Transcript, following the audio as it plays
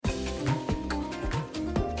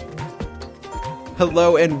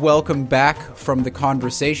Hello and welcome back from The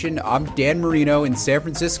Conversation. I'm Dan Marino in San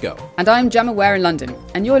Francisco. And I'm Gemma Ware in London,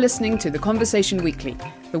 and you're listening to The Conversation Weekly,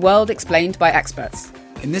 the world explained by experts.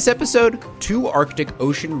 In this episode, two Arctic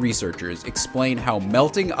Ocean researchers explain how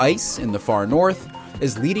melting ice in the far north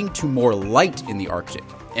is leading to more light in the Arctic,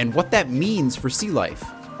 and what that means for sea life.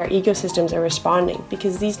 Our ecosystems are responding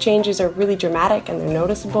because these changes are really dramatic and they're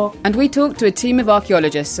noticeable. And we talked to a team of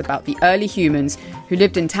archaeologists about the early humans who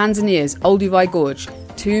lived in Tanzania's Olduvai Gorge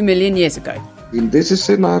 2 million years ago. In this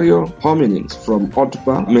scenario, hominins from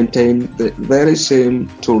Otupa maintain the very same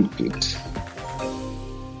toolkit.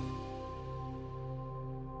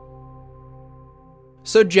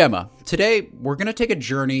 So Gemma, today we're going to take a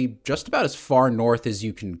journey just about as far north as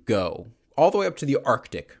you can go, all the way up to the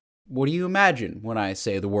Arctic. What do you imagine when I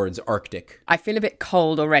say the words Arctic? I feel a bit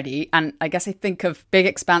cold already, and I guess I think of big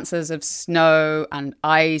expanses of snow and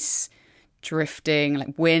ice, drifting,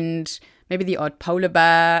 like wind, maybe the odd polar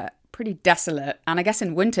bear, pretty desolate. And I guess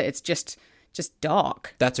in winter it's just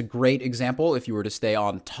dark. That's a great example if you were to stay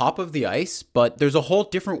on top of the ice, but there's a whole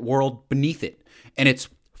different world beneath it, and it's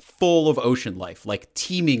full of ocean life, like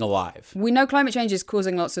teeming alive. We know climate change is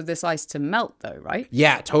causing lots of this ice to melt though, right?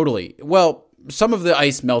 Yeah, totally. Well, some of the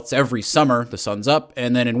ice melts every summer, the sun's up,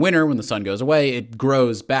 and then in winter, when the sun goes away, it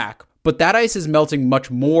grows back. But that ice is melting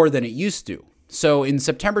much more than it used to. So in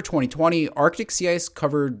September 2020, Arctic sea ice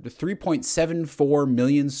covered 3.74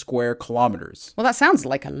 million square kilometers. Well, that sounds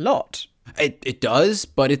like a lot. It does,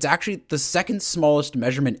 but it's actually the second smallest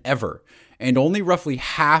measurement ever, and only roughly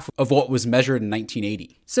half of what was measured in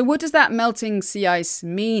 1980. So what does that melting sea ice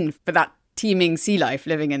mean for that teeming sea life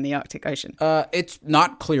living in the Arctic Ocean? It's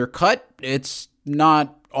not clear-cut. It's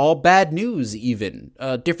not all bad news, even.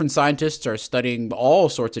 Different scientists are studying all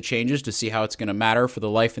sorts of changes to see how it's going to matter for the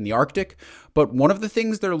life in the Arctic. But one of the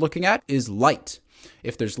things they're looking at is light.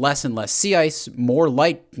 If there's less and less sea ice, more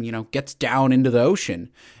light, gets down into the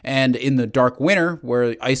ocean. And in the dark winter,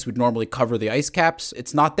 where ice would normally cover the ice caps,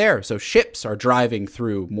 it's not there. So ships are driving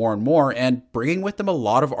through more and more and bringing with them a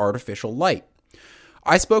lot of artificial light.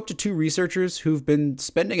 I spoke to two researchers who've been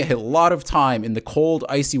spending a lot of time in the cold,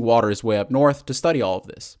 icy waters way up north to study all of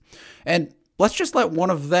this. And let's just let one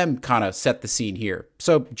of them kind of set the scene here.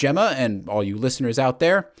 So Gemma and all you listeners out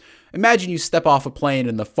there, imagine you step off a plane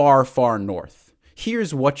in the far, far north.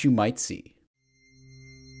 Here's what you might see.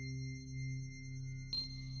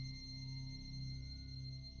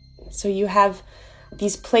 So you have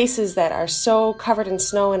these places that are so covered in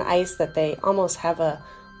snow and ice that they almost have a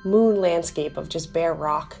moon landscape of just bare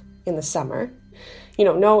rock in the summer.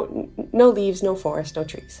 No leaves, no forest, no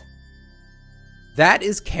trees. That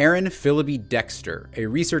is Karen Philliby Dexter, a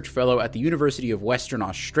research fellow at the University of Western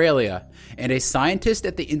Australia and a scientist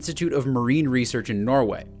at the Institute of Marine Research in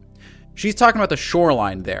Norway. She's talking about the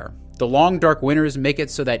shoreline there. The long, dark winters make it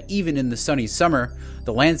so that even in the sunny summer,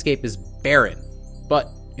 the landscape is barren. But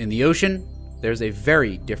in the ocean, there's a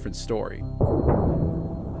very different story.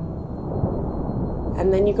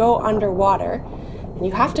 And then you go underwater, and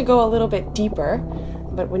you have to go a little bit deeper,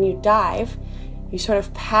 but when you dive, you sort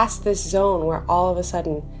of pass this zone where all of a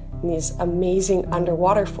sudden these amazing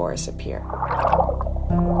underwater forests appear.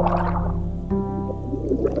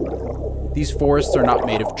 These forests are not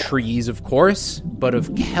made of trees, of course, but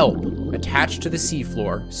of kelp attached to the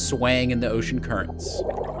seafloor, swaying in the ocean currents.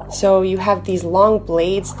 So you have these long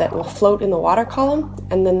blades that will float in the water column,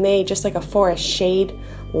 and then they, just like a forest, shade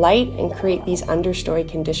light and create these understory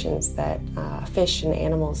conditions that fish and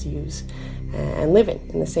animals use and live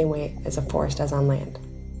in the same way as a forest does on land.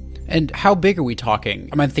 And how big are we talking?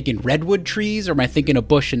 Am I thinking redwood trees, or am I thinking a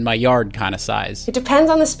bush in my yard kind of size? It depends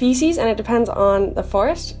on the species and it depends on the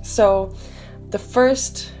forest. So the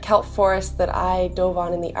first kelp forest that I dove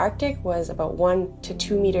on in the Arctic was about 1 to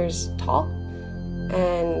 2 meters tall.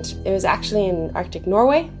 And it was actually in Arctic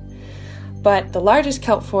Norway. But the largest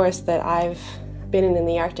kelp forest that I've been in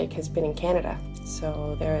the Arctic has been in Canada.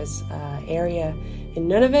 So there is an area in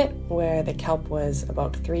Nunavut where the kelp was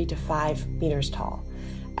about 3 to 5 meters tall.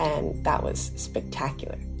 And that was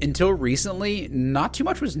spectacular. Until recently, not too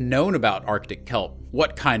much was known about Arctic kelp,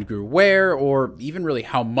 what kind grew where, or even really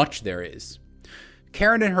how much there is.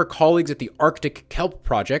 Karen and her colleagues at the Arctic Kelp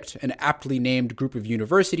Project, an aptly named group of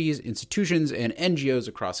universities, institutions, and NGOs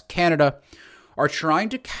across Canada, are trying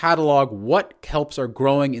to catalog what kelps are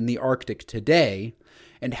growing in the Arctic today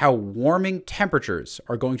and how warming temperatures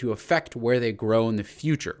are going to affect where they grow in the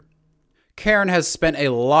future. Karen has spent a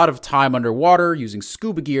lot of time underwater using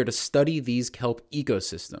scuba gear to study these kelp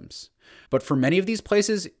ecosystems. But for many of these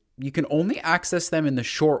places, you can only access them in the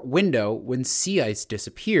short window when sea ice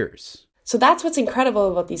disappears. So that's what's incredible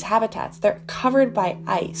about these habitats. They're covered by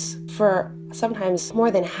ice for sometimes more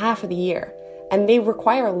than half of the year, and they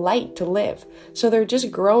require light to live. So they're just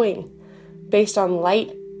growing based on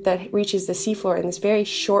light that reaches the seafloor in this very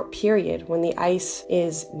short period when the ice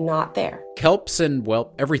is not there. Kelps and,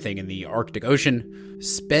 well, everything in the Arctic Ocean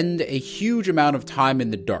spend a huge amount of time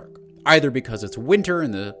in the dark, either because it's winter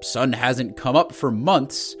and the sun hasn't come up for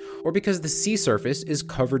months, or because the sea surface is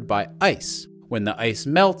covered by ice. When the ice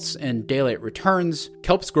melts and daylight returns,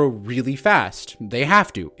 kelps grow really fast. They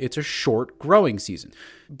have to. It's a short growing season.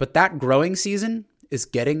 But that growing season is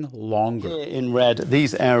getting longer. In red,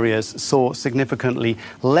 these areas saw significantly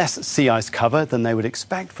less sea ice cover than they would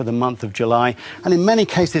expect for the month of July. And in many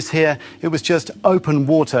cases here, it was just open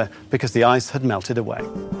water because the ice had melted away.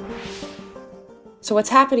 So what's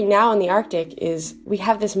happening now in the Arctic is we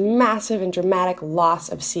have this massive and dramatic loss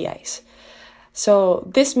of sea ice. So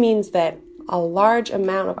this means that a large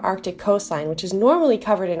amount of Arctic coastline, which is normally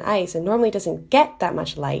covered in ice and normally doesn't get that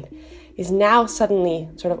much light, is now suddenly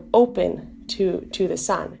sort of open to the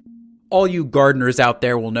sun. All you gardeners out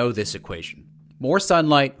there will know this equation. More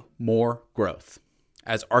sunlight, more growth.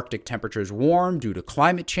 As Arctic temperatures warm due to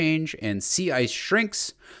climate change and sea ice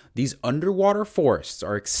shrinks, these underwater forests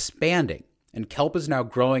are expanding, and kelp is now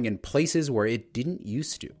growing in places where it didn't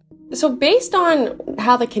used to. So based on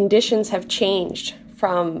how the conditions have changed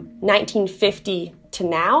from 1950 to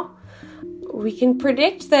now, we can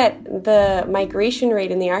predict that the migration rate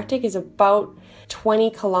in the Arctic is about 20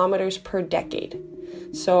 kilometers per decade.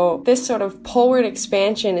 So this sort of poleward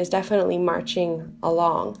expansion is definitely marching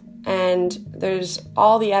along, and there's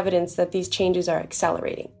all the evidence that these changes are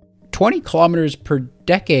accelerating. 20 kilometers per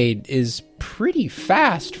decade is pretty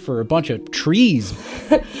fast for a bunch of trees.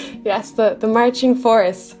 Yes, the marching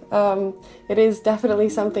forests. It is definitely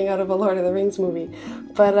something out of a Lord of the Rings movie.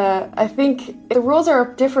 But I think the rules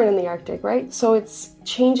are different in the Arctic, right? So it's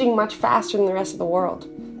changing much faster than the rest of the world.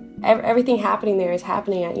 Everything happening there is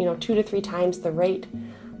happening at 2 to 3 times the rate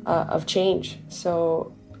of change.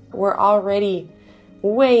 So we're already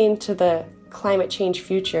way into the climate change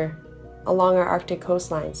future along our Arctic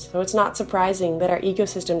coastlines. So it's not surprising that our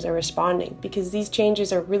ecosystems are responding, because these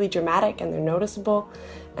changes are really dramatic and they're noticeable,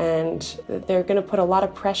 and they're going to put a lot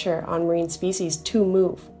of pressure on marine species to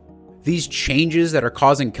move. These changes that are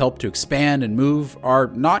causing kelp to expand and move are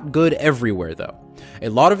not good everywhere, though. A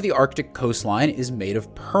lot of the Arctic coastline is made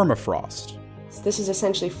of permafrost. So this is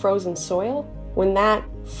essentially frozen soil. When that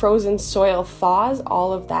frozen soil thaws,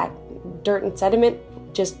 all of that dirt and sediment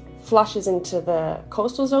just flushes into the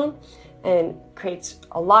coastal zone and creates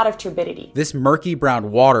a lot of turbidity. This murky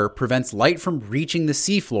brown water prevents light from reaching the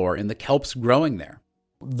seafloor in the kelps growing there.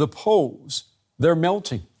 The poles, they're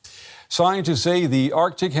melting. Scientists say the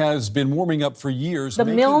Arctic has been warming up for years. The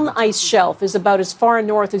Milne ice shelf is about as far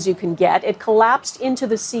north as you can get. It collapsed into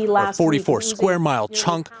the sea last week. A 44-square-mile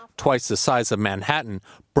chunk, twice the size of Manhattan,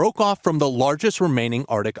 broke off from the largest remaining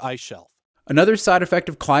Arctic ice shelf. Another side effect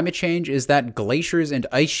of climate change is that glaciers and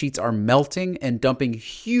ice sheets are melting and dumping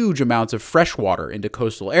huge amounts of fresh water into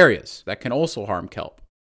coastal areas that can also harm kelp.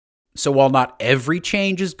 So while not every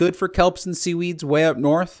change is good for kelps and seaweeds way up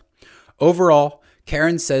north, overall,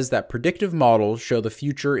 Karen says that predictive models show the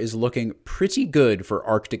future is looking pretty good for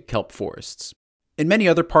Arctic kelp forests. In many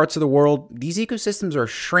other parts of the world, these ecosystems are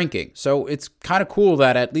shrinking, so it's kind of cool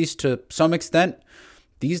that, at least to some extent,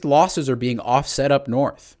 these losses are being offset up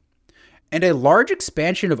north. And a large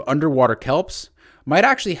expansion of underwater kelps might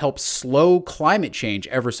actually help slow climate change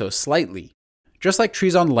ever so slightly. Just like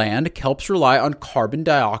trees on land, kelps rely on carbon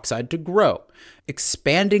dioxide to grow.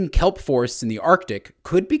 Expanding kelp forests in the Arctic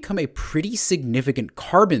could become a pretty significant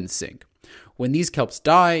carbon sink. When these kelps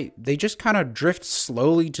die, they just kind of drift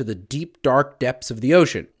slowly to the deep, dark depths of the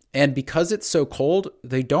ocean. And because it's so cold,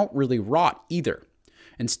 they don't really rot either.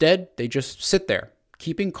 Instead, they just sit there,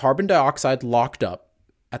 keeping carbon dioxide locked up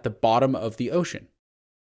at the bottom of the ocean.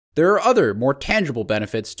 There are other, more tangible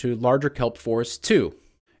benefits to larger kelp forests too.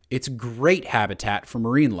 It's great habitat for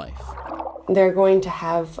marine life. They're going to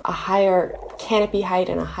have a higher canopy height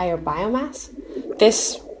and a higher biomass.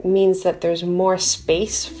 This means that there's more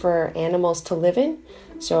space for animals to live in.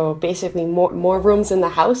 So basically more rooms in the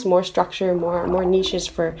house, more structure, more niches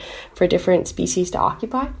for different species to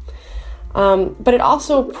occupy. But it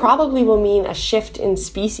also probably will mean a shift in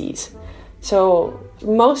species. So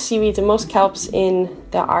most seaweeds and most kelps in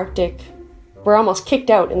the Arctic were almost kicked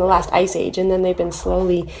out in the last ice age, and then they've been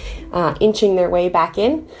slowly inching their way back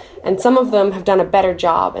in. And some of them have done a better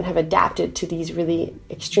job and have adapted to these really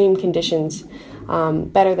extreme conditions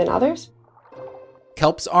better than others.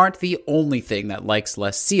 Kelps aren't the only thing that likes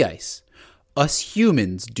less sea ice. Us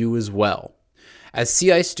humans do as well. As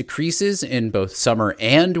sea ice decreases in both summer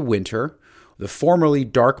and winter, the formerly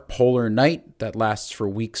dark polar night that lasts for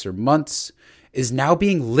weeks or months is now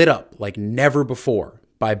being lit up like never before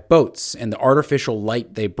by boats and the artificial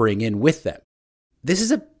light they bring in with them. This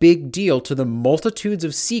is a big deal to the multitudes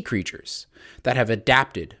of sea creatures that have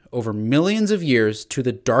adapted over millions of years to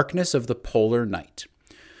the darkness of the polar night.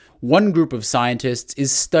 One group of scientists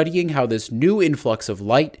is studying how this new influx of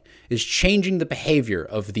light is changing the behavior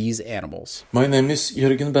of these animals. My name is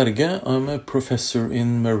Jørgen Berge. I'm a professor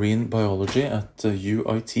in marine biology at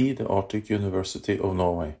UiT, the Arctic University of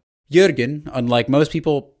Norway. Jørgen, unlike most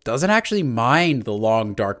people, doesn't actually mind the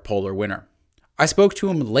long, dark polar winter. I spoke to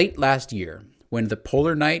him late last year, when the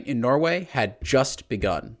polar night in Norway had just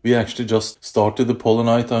begun. We actually just started the polar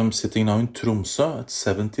night. I'm sitting now in Tromsø at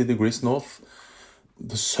 70 degrees north.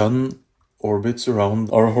 The sun orbits around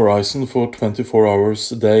our horizon for 24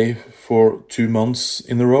 hours a day for 2 months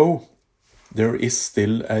in a row. There is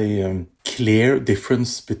still a clear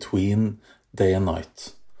difference between day and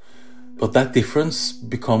night. But that difference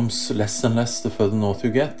becomes less and less the further north you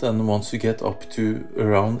get, and once you get up to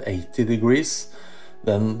around 80 degrees,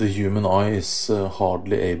 then the human eye is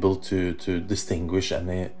hardly able to distinguish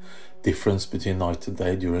any difference between night and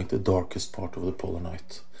day during the darkest part of the polar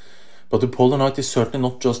night. But the polar night is certainly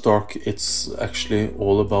not just dark, it's actually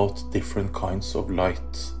all about different kinds of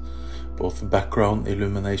light. Both background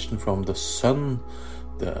illumination from the sun,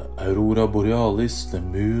 the aurora borealis, the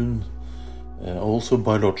moon, also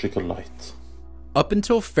biological light. Up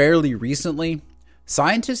until fairly recently,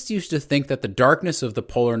 scientists used to think that the darkness of the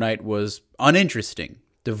polar night was uninteresting,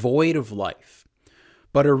 devoid of life.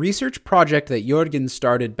 But a research project that Jørgen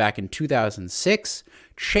started back in 2006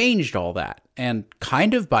 changed all that, and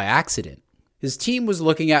kind of by accident. His team was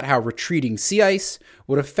looking at how retreating sea ice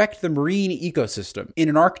would affect the marine ecosystem in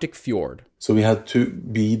an Arctic fjord. So we had to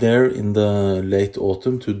be there in the late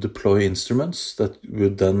autumn to deploy instruments that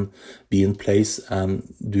would then be in place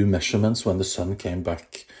and do measurements when the sun came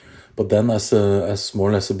back. But then as more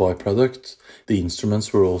or less a byproduct, the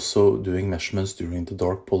instruments were also doing measurements during the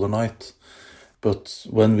dark polar night. But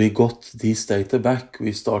when we got these data back,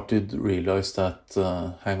 we started to realize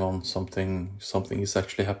that, hang on, something is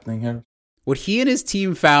actually happening here. What he and his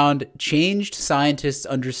team found changed scientists'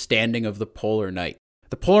 understanding of the polar night.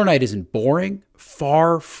 The polar night isn't boring,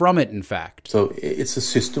 far from it, in fact. So it's a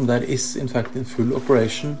system that is, in fact, in full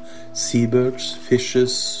operation. Seabirds,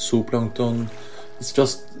 fishes, zooplankton. It's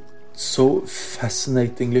just so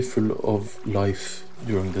fascinatingly full of life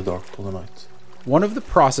during the dark polar night. One of the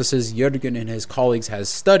processes Jørgen and his colleagues has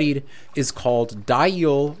studied is called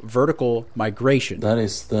diel vertical migration. That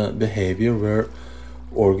is the behavior where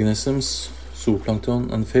organisms,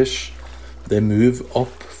 zooplankton and fish, they move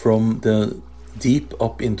up from the deep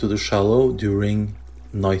up into the shallow during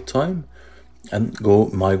nighttime and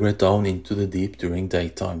migrate down into the deep during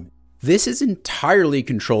daytime. This is entirely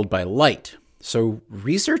controlled by light, so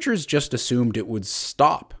researchers just assumed it would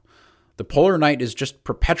stop. The polar night is just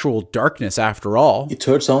perpetual darkness after all. It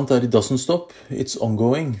turns out that it doesn't stop, it's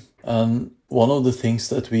ongoing. And one of the things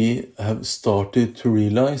that we have started to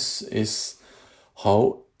realize is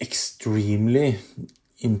how extremely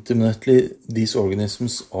intimately these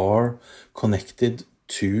organisms are connected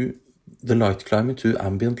to the light climate, to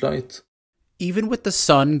ambient light. Even with the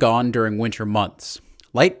sun gone during winter months,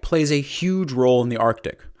 light plays a huge role in the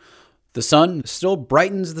Arctic. The sun still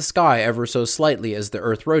brightens the sky ever so slightly as the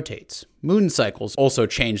Earth rotates. Moon cycles also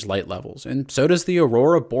change light levels, and so does the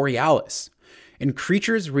aurora borealis. And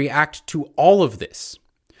creatures react to all of this.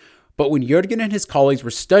 But when Jørgen and his colleagues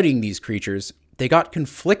were studying these creatures, they got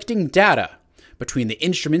conflicting data between the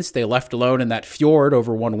instruments they left alone in that fjord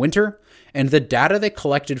over one winter and the data they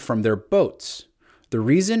collected from their boats. The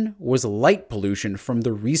reason was light pollution from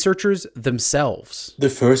the researchers themselves. The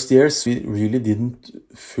first years, we really didn't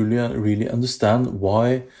really understand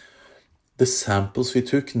why the samples we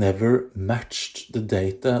took never matched the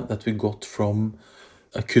data that we got from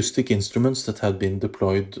acoustic instruments that had been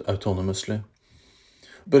deployed autonomously.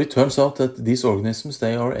 But it turns out that these organisms,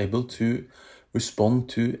 they are able to respond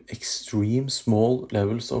to extreme small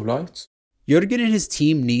levels of light. Jørgen and his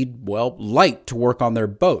team need, light to work on their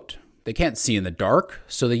boat. They can't see in the dark,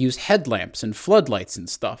 so they use headlamps and floodlights and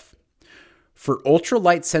stuff. For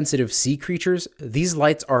ultralight sensitive sea creatures, these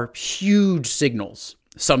lights are huge signals.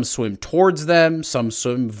 Some swim towards them, some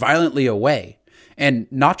swim violently away. And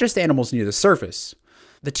not just animals near the surface.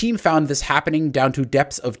 The team found this happening down to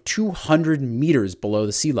depths of 200 meters below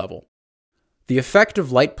the sea level. The effect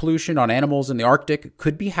of light pollution on animals in the Arctic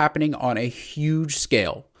could be happening on a huge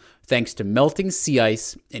scale, thanks to melting sea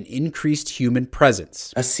ice and increased human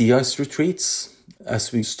presence. As sea ice retreats,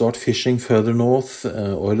 As we start fishing further north,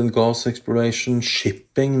 oil and gas exploration,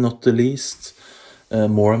 shipping not the least,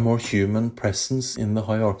 more and more human presence in the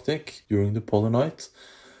high Arctic during the polar night,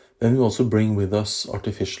 then we also bring with us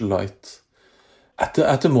artificial light.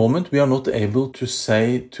 At the moment, we are not able to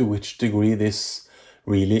say to which degree this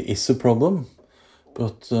really is a problem,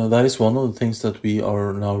 but that is one of the things that we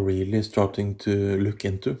are now really starting to look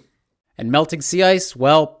into. And melting sea ice,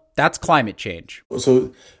 well, that's climate change.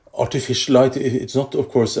 So artificial light, it's not, of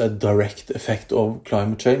course, a direct effect of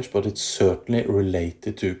climate change, but it's certainly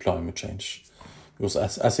related to climate change. Because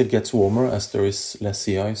as it gets warmer, as there is less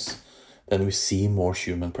sea ice, then we see more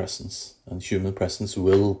human presence. And human presence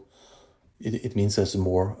it means there's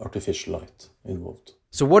more artificial light involved.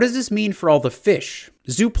 So what does this mean for all the fish,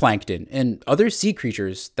 zooplankton, and other sea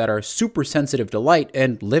creatures that are super sensitive to light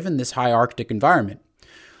and live in this high Arctic environment?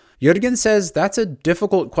 Jørgen says that's a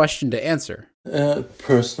difficult question to answer.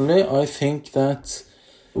 Personally, I think that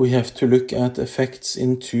we have to look at effects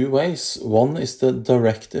in two ways. One is the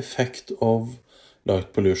direct effect of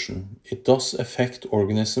light pollution. It does affect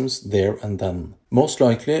organisms there and then. Most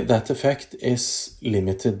likely that effect is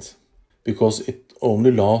limited because it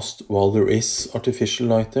only lasts while there is artificial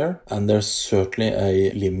light there, and there's certainly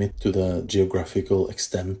a limit to the geographical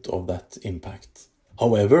extent of that impact.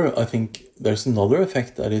 However, I think there's another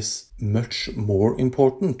effect that is much more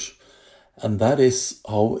important, and that is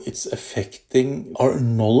how it's affecting our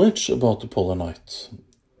knowledge about the polar night.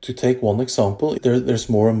 To take one example, there's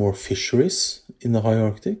more and more fisheries in the high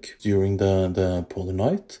Arctic during the polar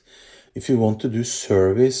night. If you want to do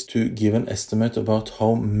surveys to give an estimate about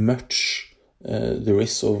how much there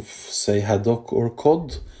is of, say, haddock or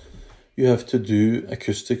cod, you have to do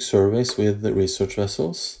acoustic surveys with the research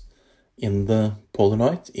vessels in the polar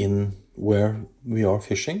night, in where we are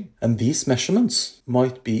fishing. And these measurements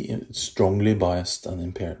might be strongly biased and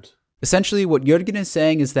impaired. Essentially, what Jørgen is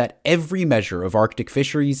saying is that every measure of Arctic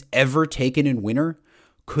fisheries ever taken in winter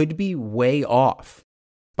could be way off.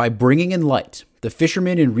 By bringing in light, the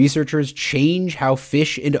fishermen and researchers change how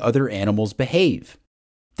fish and other animals behave.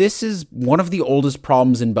 This is one of the oldest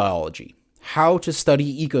problems in biology, how to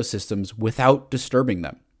study ecosystems without disturbing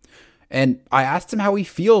them. And I asked him how he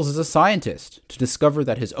feels as a scientist to discover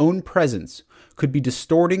that his own presence could be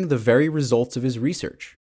distorting the very results of his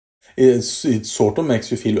research. It sort of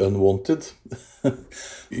makes you feel unwanted.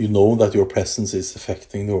 You know that your presence is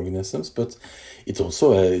affecting the organisms, but it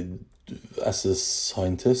also, as a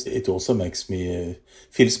scientist, it also fills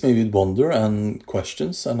me with wonder and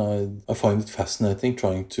questions, and I find it fascinating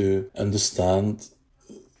trying to understand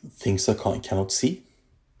things I cannot see.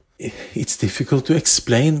 It's difficult to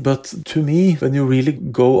explain, but to me, when you really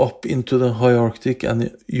go up into the high Arctic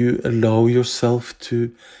and you allow yourself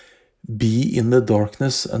to be in the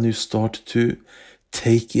darkness and you start to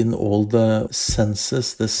take in all the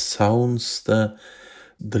senses, the sounds, the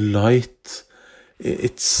light,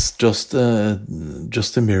 it's just a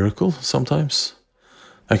miracle sometimes.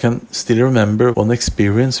 I can still remember one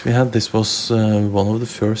experience we had. This was one of the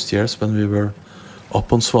first years when we were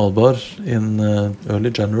up on Svalbard in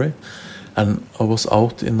early January, and I was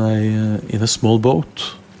out in a small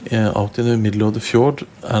boat out in the middle of the fjord,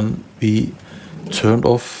 and we turned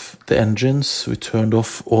off the engines, we turned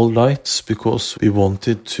off all lights because we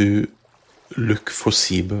wanted to look for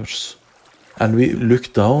seabirds. And we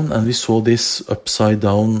looked down and we saw this upside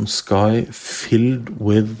down sky filled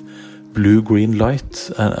with blue-green light,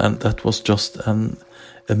 and that was just an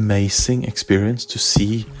amazing experience to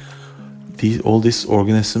see all these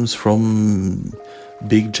organisms, from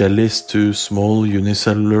big jellies to small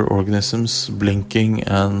unicellular organisms, blinking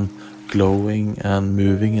and glowing and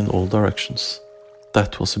moving in all directions.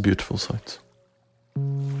 That was a beautiful sight.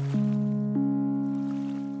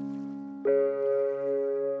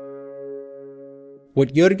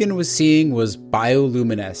 What Jørgen was seeing was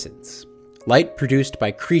bioluminescence, light produced by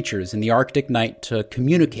creatures in the Arctic night to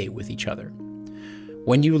communicate with each other.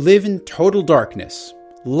 When you live in total darkness,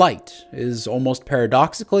 light is almost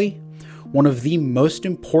paradoxically one of the most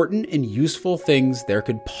important and useful things there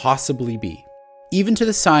could possibly be. Even to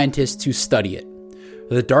the scientists who study it,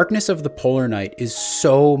 the darkness of the polar night is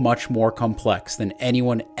so much more complex than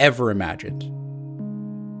anyone ever imagined.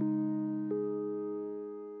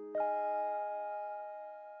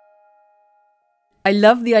 I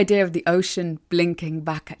love the idea of the ocean blinking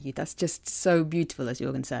back at you. That's just so beautiful, as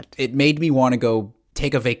Jørgen said. It made me want to go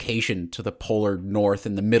take a vacation to the polar north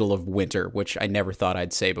in the middle of winter, which I never thought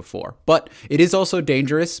I'd say before. But it is also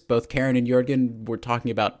dangerous. Both Karen and Jørgen were talking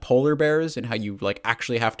about polar bears and how you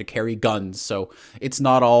actually have to carry guns. So it's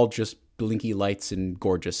not all just blinky lights and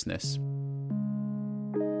gorgeousness.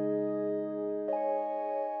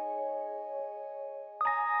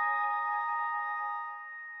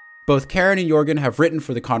 Both Karen and Jorgen have written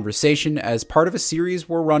for The Conversation as part of a series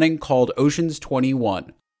we're running called Oceans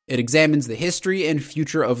 21. It examines the history and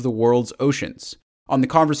future of the world's oceans. On The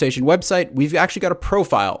Conversation website, we've actually got a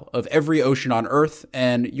profile of every ocean on Earth,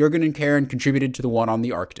 and Jorgen and Karen contributed to the one on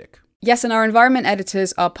the Arctic. Yes, and our environment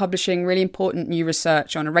editors are publishing really important new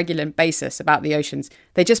research on a regular basis about the oceans.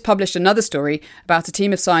 They just published another story about a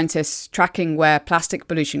team of scientists tracking where plastic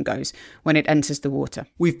pollution goes when it enters the water.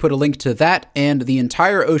 We've put a link to that and the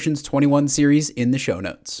entire Oceans 21 series in the show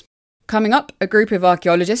notes. Coming up, a group of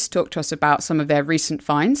archaeologists talk to us about some of their recent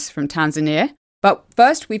finds from Tanzania. But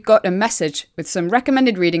first, we've got a message with some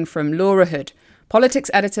recommended reading from Laura Hood, politics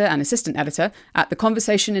editor and assistant editor at The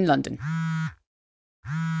Conversation in London.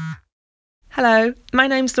 Hello, my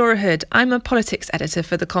name's Laura Hood. I'm a politics editor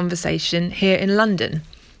for The Conversation here in London.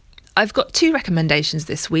 I've got 2 recommendations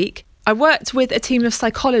this week. I worked with a team of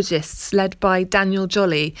psychologists led by Daniel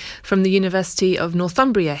Jolly from the University of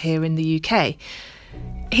Northumbria here in the UK.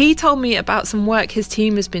 He told me about some work his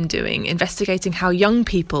team has been doing, investigating how young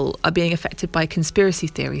people are being affected by conspiracy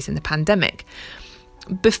theories in the pandemic.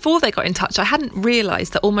 Before they got in touch, I hadn't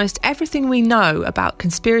realised that almost everything we know about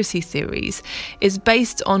conspiracy theories is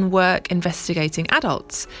based on work investigating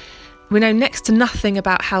adults. We know next to nothing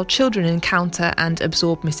about how children encounter and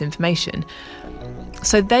absorb misinformation.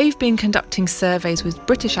 So they've been conducting surveys with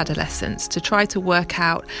British adolescents to try to work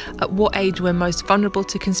out at what age we're most vulnerable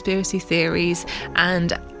to conspiracy theories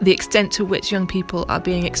and the extent to which young people are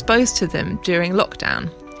being exposed to them during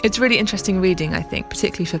lockdown. It's really interesting reading, I think,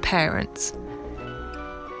 particularly for parents.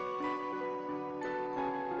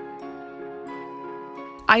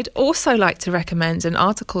 I'd also like to recommend an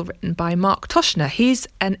article written by Mark Toshner. He's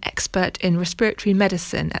an expert in respiratory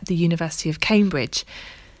medicine at the University of Cambridge.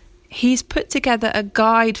 He's put together a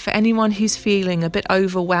guide for anyone who's feeling a bit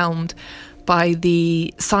overwhelmed by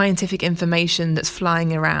the scientific information that's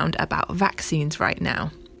flying around about vaccines right now.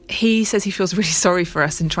 He says he feels really sorry for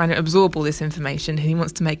us in trying to absorb all this information and he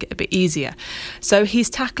wants to make it a bit easier. So he's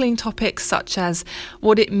tackling topics such as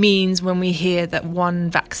what it means when we hear that one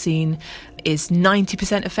vaccine is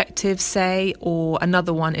 90% effective, say, or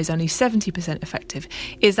another one is only 70% effective.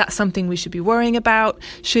 Is that something we should be worrying about?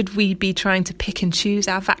 Should we be trying to pick and choose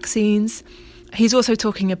our vaccines? He's also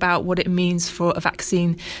talking about what it means for a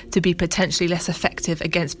vaccine to be potentially less effective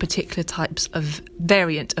against particular types of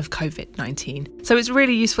variant of COVID-19. So it's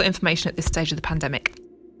really useful information at this stage of the pandemic.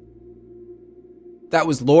 That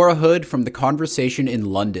was Laura Hood from The Conversation in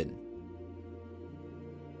London.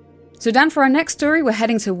 So Dan, for our next story, we're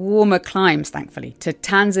heading to warmer climes, thankfully, to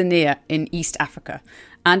Tanzania in East Africa,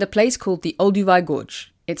 and a place called the Olduvai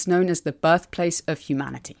Gorge. It's known as the birthplace of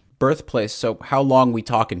humanity. Birthplace, so how long are we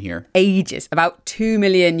talking here? Ages, about 2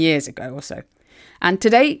 million years ago or so. And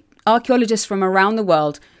today, archaeologists from around the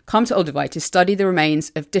world come to Olduvai to study the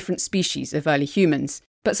remains of different species of early humans.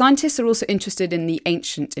 But scientists are also interested in the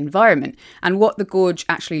ancient environment and what the gorge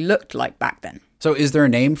actually looked like back then. So is there a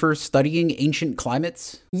name for studying ancient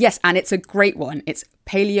climates? Yes, and it's a great one. It's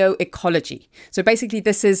paleoecology. So basically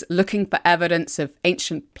this is looking for evidence of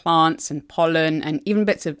ancient plants and pollen and even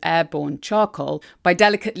bits of airborne charcoal by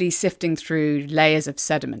delicately sifting through layers of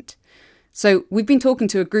sediment. So we've been talking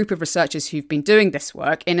to a group of researchers who've been doing this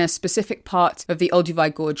work in a specific part of the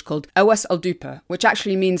Olduvai Gorge called Awas Aldupa, which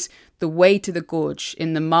actually means the way to the gorge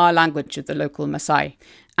in the Ma language of the local Maasai.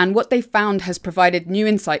 And what they found has provided new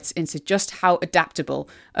insights into just how adaptable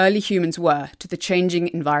early humans were to the changing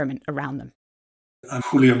environment around them. I'm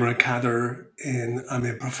Julio Mercader, and I'm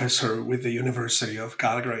a professor with the University of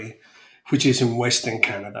Calgary, which is in Western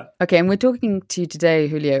Canada. Okay, and we're talking to you today,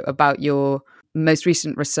 Julio, about your most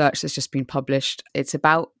recent research that's just been published. It's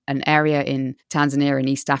about an area in Tanzania in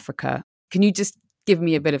East Africa. Can you just give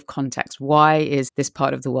me a bit of context? Why is this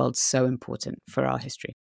part of the world so important for our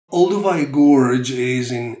history? Olduvai Gorge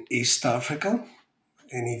is in East Africa,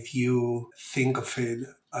 and if you think of it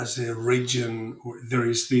as a region where there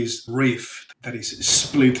is this rift that is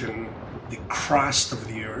splitting the crust of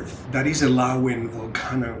the earth, that is allowing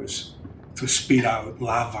volcanoes to spit out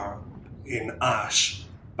lava and ash.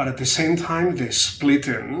 But at the same time, the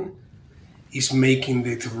splitting is making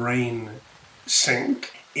the terrain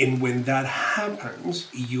sink. And when that happens,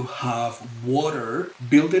 you have water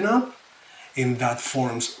building up, and that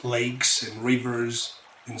forms lakes and rivers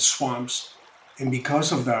and swamps. And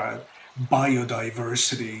because of that,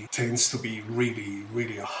 biodiversity tends to be really,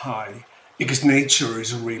 really high because nature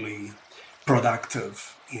is really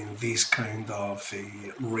productive in this kind of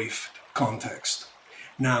a rift context.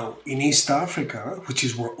 Now, in East Africa, which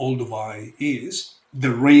is where Olduvai is,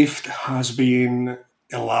 the rift has been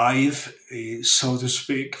alive, so to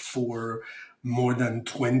speak, for more than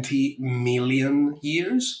 20 million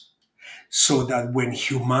years. So that when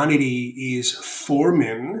humanity is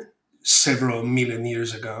forming several million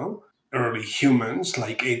years ago, early humans,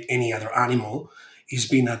 like any other animal, is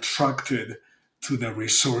being attracted to the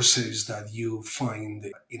resources that you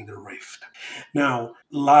find in the rift. Now,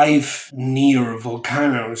 life near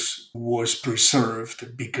volcanoes was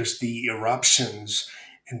preserved because the eruptions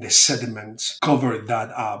and the sediments covered that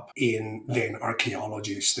up, and then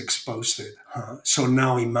archaeologists exposed it. So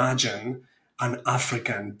now imagine an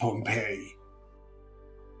African Pompeii.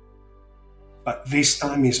 But this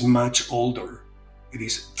time is much older. It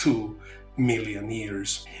is 2 million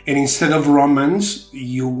years. And instead of Romans,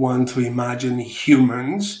 you want to imagine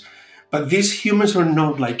humans. But these humans are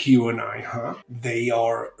not like you and I, They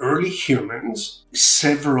are early humans,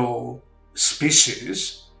 several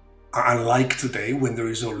species, unlike today when there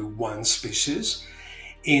is only one species.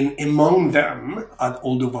 And among them, at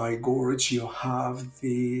Olduvai Gorge, you have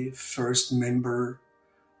the first member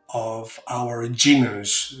of our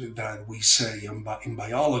genus that we say in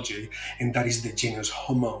biology, and that is the genus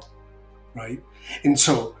Homo, right? And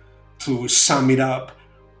so, to sum it up,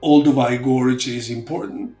 Olduvai Gorge is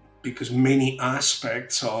important because many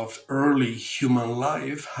aspects of early human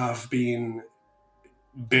life have been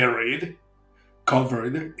buried,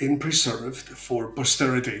 covered, and preserved for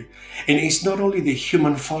posterity. And it's not only the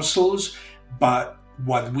human fossils, but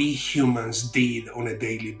what we humans did on a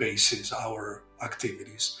daily basis, our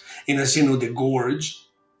activities. And as you know, the gorge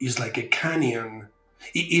is like a canyon.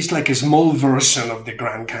 It is like a small version of the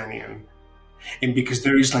Grand Canyon. And because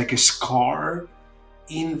there is like a scar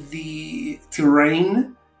in the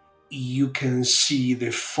terrain, you can see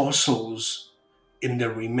the fossils and the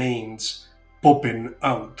remains popping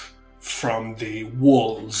out from the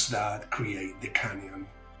walls that create the canyon.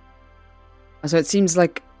 So it seems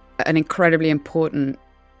like an incredibly important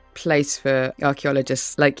place for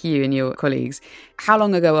archaeologists like you and your colleagues. How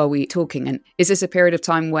long ago are we talking? And is this a period of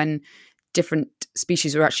time when different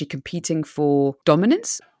species were actually competing for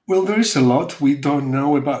dominance? Well, there is a lot we don't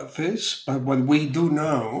know about this, but what we do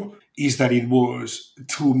know is that it was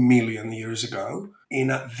 2 million years ago.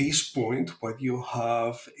 And at this point, what you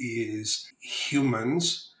have is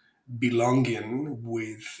humans belonging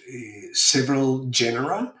with several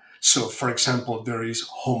genera. So, for example, there is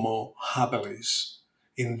Homo habilis.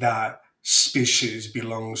 In that species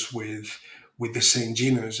belongs with the same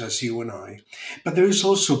genus as you and I. But there is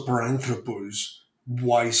also Paranthropus,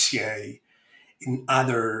 Boisier, and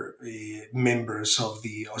other members of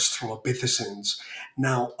the Australopithecines.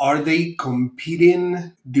 Now, are they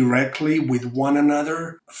competing directly with one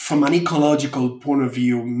another? From an ecological point of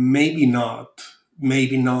view, maybe not.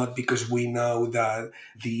 Maybe not, because we know that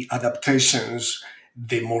the adaptations,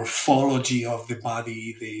 the morphology of the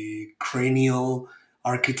body, the cranial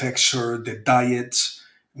architecture, the diets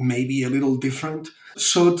may be a little different.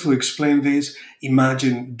 So to explain this,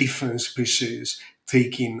 imagine different species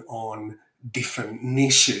taking on different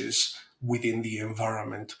niches within the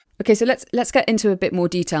environment. Okay, so let's get into a bit more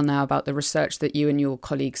detail now about the research that you and your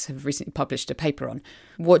colleagues have recently published a paper on.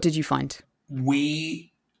 What did you find? We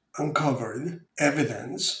uncovered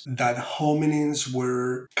evidence that hominins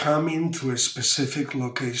were coming to a specific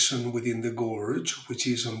location within the gorge, which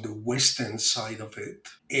is on the western side of it,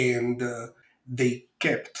 and they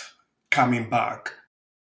kept coming back.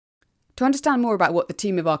 To understand more about what the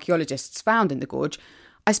team of archaeologists found in the gorge,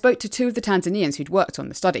 I spoke to two of the Tanzanians who'd worked on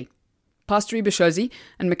the study, Pasteri Bashozi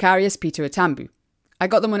and Macarius Peter Atambu. I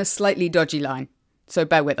got them on a slightly dodgy line, so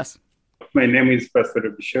bear with us. My name is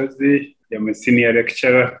Pasteri Bashozi. I'm a senior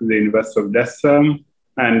lecturer at the University of Dar es Salaam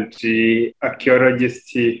and the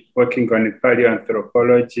archaeologist working on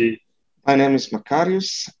paleoanthropology. My name is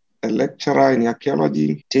Macarius, a lecturer in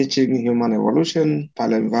archaeology, teaching human evolution,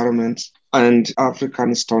 paleoenvironment, and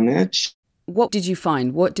African Stone Age. What did you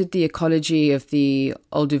find? What did the ecology of the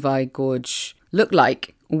Olduvai Gorge look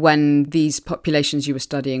like when these populations you were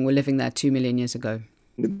studying were living there 2 million years ago?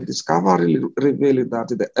 The discovery revealed that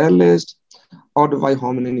the earliest Olduvai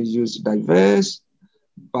hominin used diverse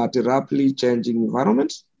but rapidly changing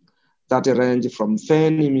environments that range from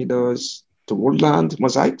ferny meadows to woodland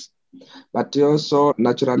mosaics, but also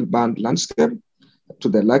naturally bound landscape to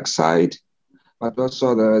the lakeside, but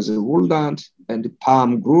also there's a woodland and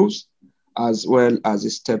palm groves as well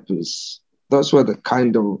as steppes. Those were the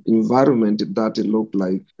kind of environment that it looked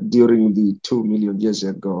like during the 2 million years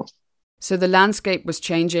ago. So the landscape was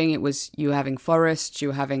changing. It was, you were having forests, you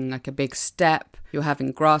were having like a big steppe, you were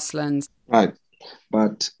having grasslands. Right.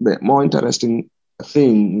 But the more interesting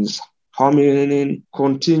thing is hominin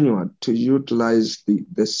continued to utilize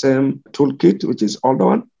the same toolkit, which is older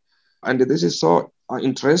one. And this is so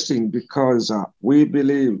interesting because we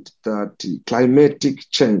believed that climatic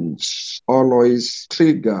change always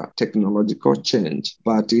trigger technological change.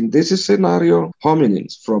 But in this scenario,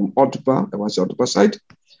 hominins from Otupa, that was the Otupa site,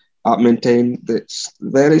 maintain the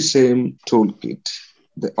very same toolkit,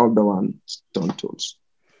 the older one, stone tools.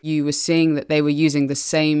 You were seeing that they were using the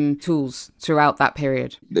same tools throughout that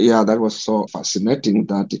period. Yeah, that was so fascinating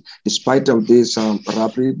that despite of these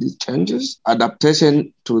rapid changes,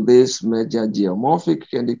 adaptation to this major geomorphic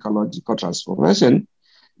and ecological transformation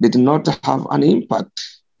did not have an impact.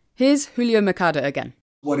 Here's Julio Mercado again.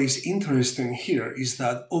 What is interesting here is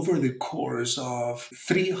that over the course of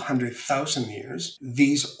 300,000 years,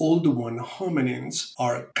 these older one hominins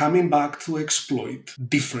are coming back to exploit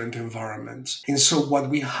different environments. And so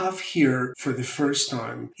what we have here for the first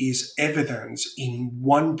time is evidence in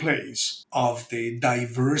one place of the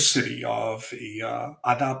diversity of the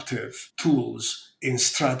adaptive tools and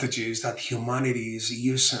strategies that humanity is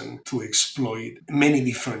using to exploit many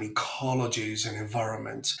different ecologies and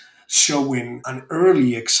environments, showing an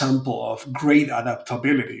early example of great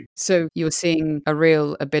adaptability. So you're seeing a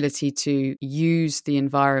real ability to use the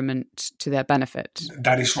environment to their benefit.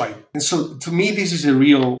 That is right. And so to me, this is a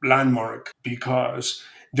real landmark because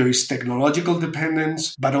there is technological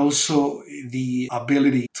dependence, but also the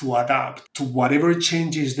ability to adapt to whatever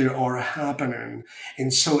changes there are happening.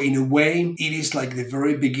 And so in a way, it is like the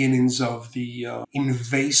very beginnings of the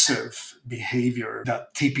invasive behavior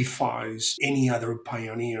that typifies any other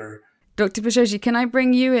pioneer. Dr. Pashoji, can I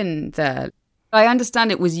bring you in there? I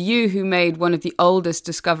understand it was you who made one of the oldest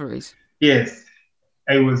discoveries. Yes,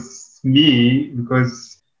 it was me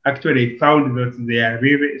because actually I found that there are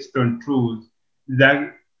really stone tools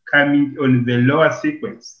that coming on the lower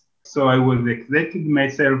sequence. So I was excited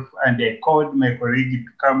myself and I called my colleague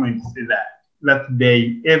to come and see that. That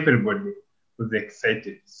day, everybody was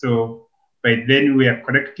excited. So by then we are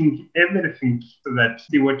collecting everything so that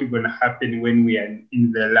see what is going to happen when we are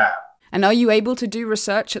in the lab. And are you able to do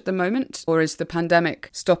research at the moment? Or is the pandemic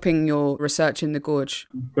stopping your research in the gorge?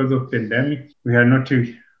 Because of pandemic, we are not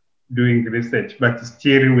doing research, but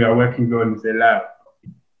still we are working on the lab.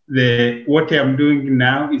 What I'm doing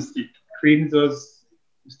now is to clean those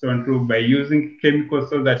stone tools by using chemicals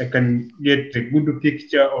so that I can get a good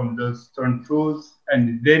picture on those stone tools.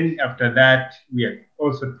 And then after that, we are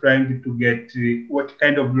also trying to get what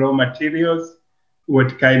kind of raw materials,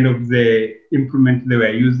 what kind of the implements they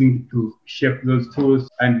were using to shape those tools.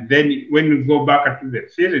 And then when we go back to the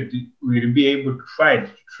field, we'll be able to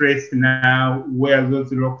trace now where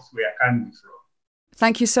those rocks were coming from.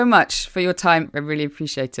 Thank you so much for your time. I really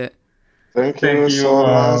appreciate it. Thank you so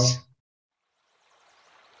much.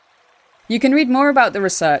 You can read more about the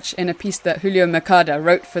research in a piece that Julio Mercado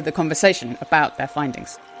wrote for The Conversation about their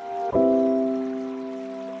findings.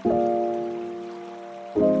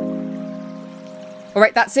 All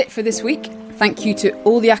right, that's it for this week. Thank you to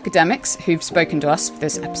all the academics who've spoken to us for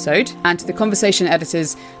this episode, and to the Conversation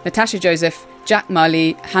editors Natasha Joseph, Jack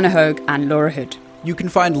Marley, Hannah Hogue, and Laura Hood. You can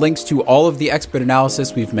find links to all of the expert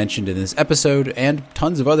analysis we've mentioned in this episode and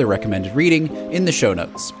tons of other recommended reading in the show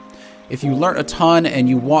notes. If you learn a ton and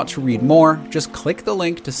you want to read more, just click the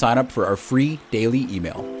link to sign up for our free daily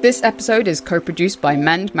email. This episode is co-produced by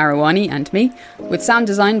Mend Marawani and me, with sound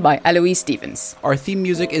design by Eloise Stevens. Our theme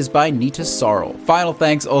music is by Nita Sarl. Final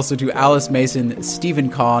thanks also to Alice Mason, Stephen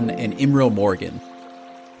Kahn, and Imril Morgan.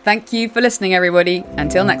 Thank you for listening, everybody.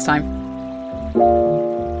 Until next time.